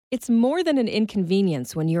It's more than an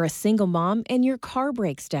inconvenience when you're a single mom and your car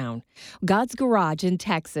breaks down. God's Garage in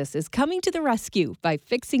Texas is coming to the rescue by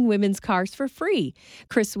fixing women's cars for free.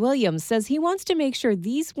 Chris Williams says he wants to make sure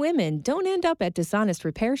these women don't end up at dishonest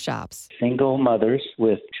repair shops. Single mothers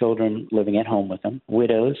with children living at home with them,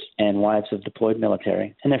 widows, and wives of deployed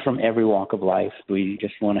military. And they're from every walk of life. We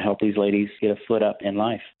just want to help these ladies get a foot up in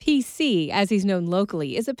life. PC, as he's known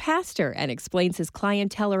locally, is a pastor and explains his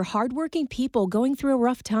clientele are hardworking people going through a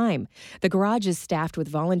rough time. The garage is staffed with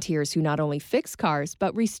volunteers who not only fix cars,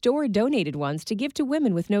 but restore donated ones to give to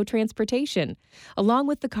women with no transportation. Along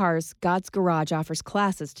with the cars, God's Garage offers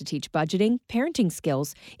classes to teach budgeting, parenting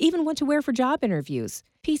skills, even what to wear for job interviews.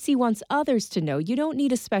 PC wants others to know you don't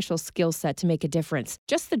need a special skill set to make a difference,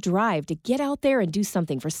 just the drive to get out there and do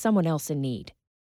something for someone else in need.